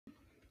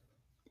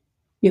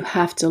You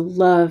have to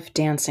love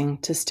dancing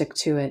to stick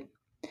to it.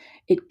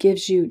 It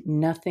gives you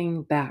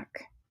nothing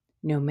back.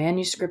 No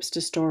manuscripts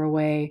to store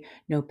away,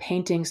 no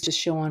paintings to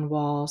show on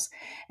walls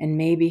and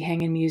maybe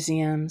hang in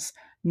museums,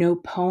 no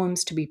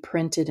poems to be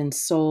printed and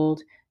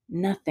sold,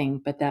 nothing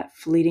but that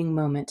fleeting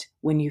moment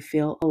when you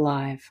feel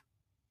alive.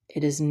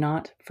 It is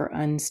not for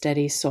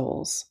unsteady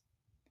souls.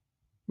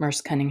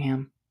 Merce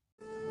Cunningham.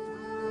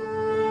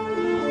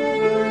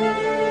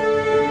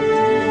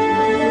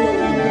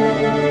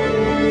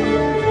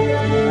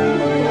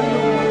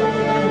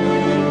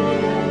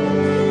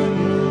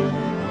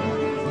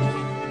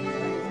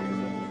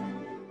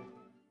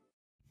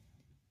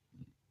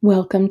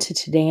 Welcome to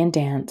Today in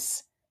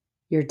Dance,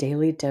 your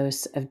daily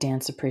dose of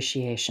dance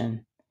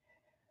appreciation.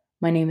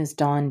 My name is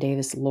Dawn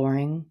Davis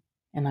Loring,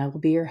 and I will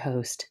be your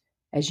host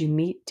as you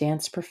meet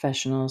dance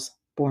professionals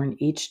born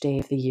each day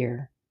of the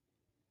year.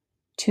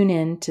 Tune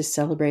in to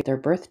celebrate their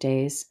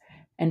birthdays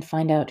and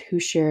find out who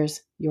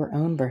shares your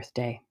own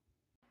birthday.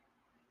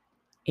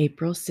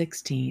 April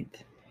 16th.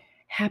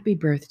 Happy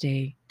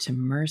birthday to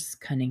Merce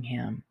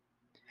Cunningham.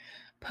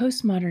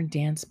 Postmodern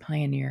dance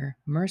pioneer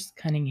Merce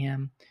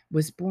Cunningham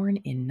was born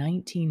in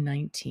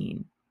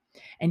 1919,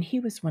 and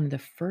he was one of the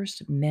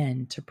first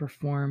men to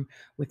perform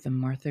with the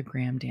Martha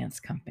Graham Dance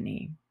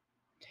Company.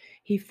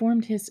 He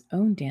formed his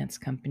own dance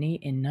company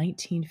in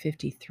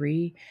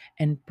 1953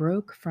 and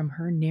broke from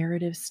her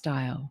narrative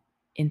style.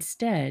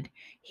 Instead,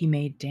 he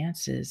made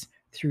dances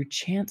through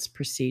chance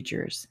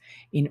procedures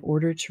in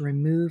order to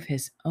remove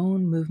his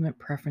own movement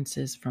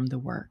preferences from the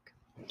work.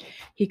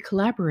 He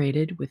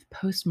collaborated with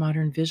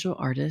postmodern visual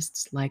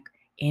artists like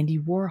Andy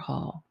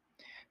Warhol,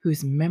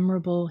 whose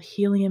memorable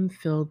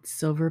helium-filled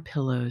silver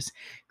pillows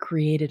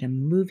created a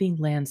moving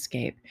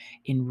landscape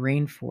in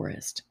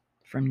Rainforest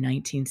from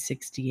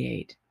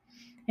 1968.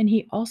 And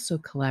he also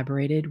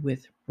collaborated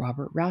with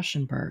Robert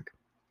Rauschenberg,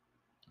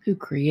 who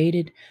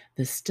created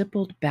the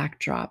stippled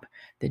backdrop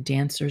the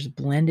dancers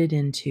blended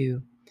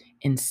into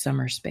in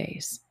Summer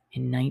Space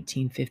in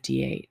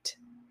 1958.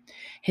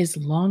 His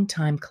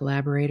longtime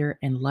collaborator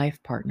and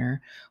life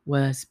partner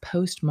was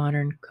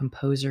postmodern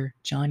composer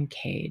John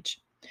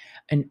Cage,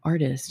 an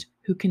artist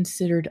who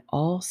considered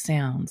all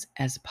sounds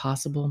as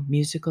possible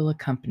musical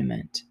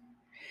accompaniment.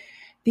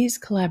 These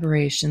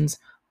collaborations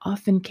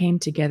often came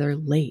together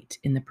late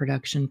in the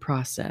production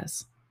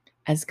process,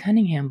 as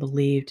Cunningham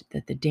believed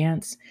that the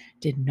dance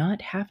did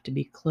not have to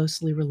be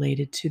closely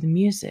related to the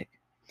music.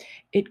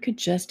 It could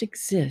just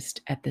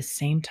exist at the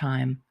same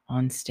time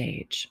on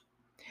stage.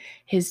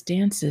 His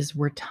dances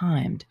were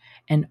timed,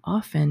 and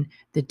often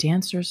the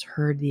dancers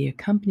heard the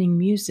accompanying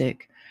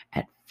music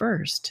at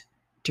first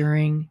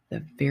during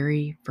the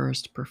very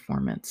first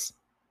performance.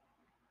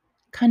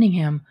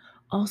 Cunningham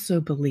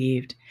also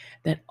believed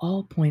that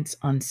all points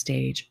on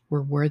stage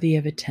were worthy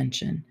of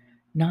attention,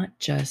 not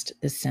just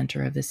the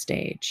center of the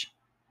stage.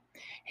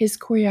 His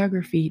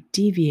choreography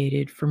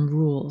deviated from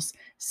rules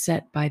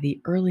set by the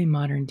early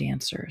modern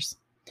dancers,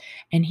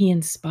 and he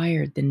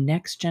inspired the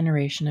next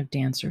generation of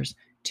dancers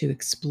to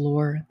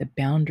explore the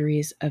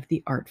boundaries of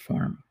the art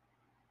form.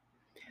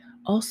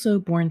 Also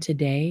born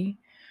today,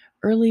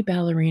 early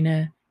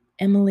ballerina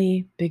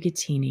Emily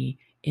Bigattini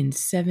in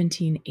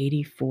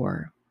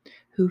 1784,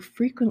 who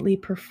frequently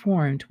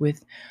performed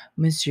with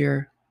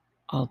Monsieur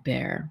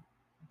Albert,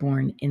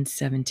 born in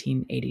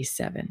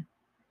 1787,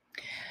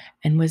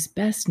 and was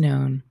best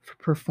known for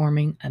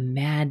performing a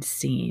mad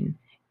scene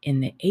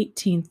in the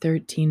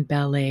 1813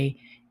 ballet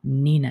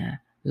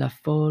Nina, La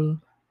Folle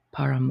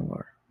par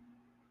Amour.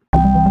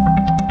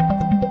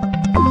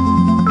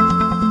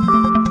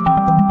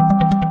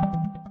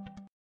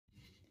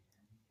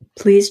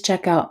 Please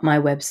check out my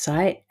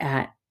website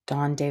at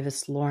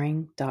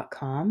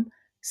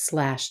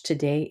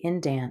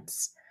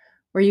dondavisloring.com/todayindance,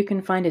 where you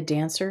can find a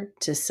dancer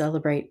to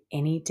celebrate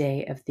any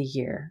day of the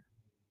year.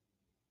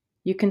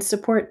 You can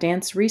support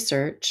dance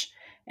research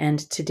and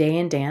Today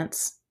in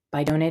Dance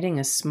by donating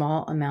a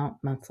small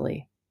amount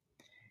monthly.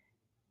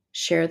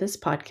 Share this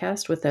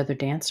podcast with other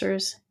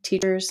dancers,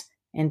 teachers,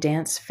 and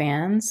dance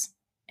fans,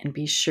 and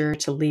be sure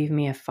to leave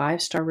me a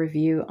 5-star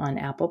review on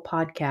Apple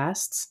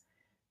Podcasts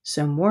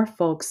so more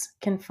folks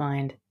can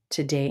find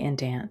Today in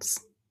Dance.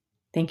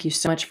 Thank you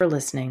so much for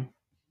listening.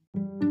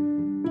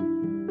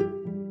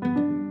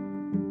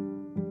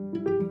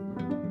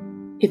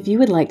 If you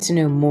would like to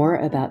know more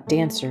about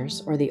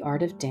dancers or the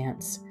art of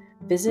dance,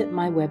 visit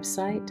my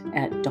website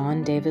at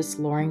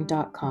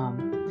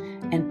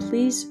dondavisloring.com, and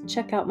please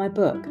check out my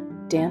book,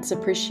 Dance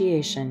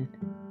Appreciation,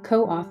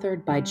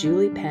 co-authored by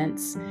Julie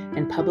Pence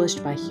and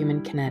published by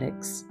Human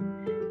Kinetics.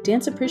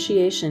 Dance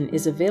Appreciation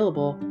is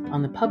available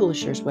on the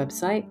publisher's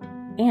website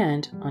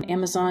and on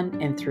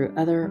Amazon and through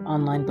other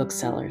online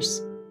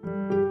booksellers.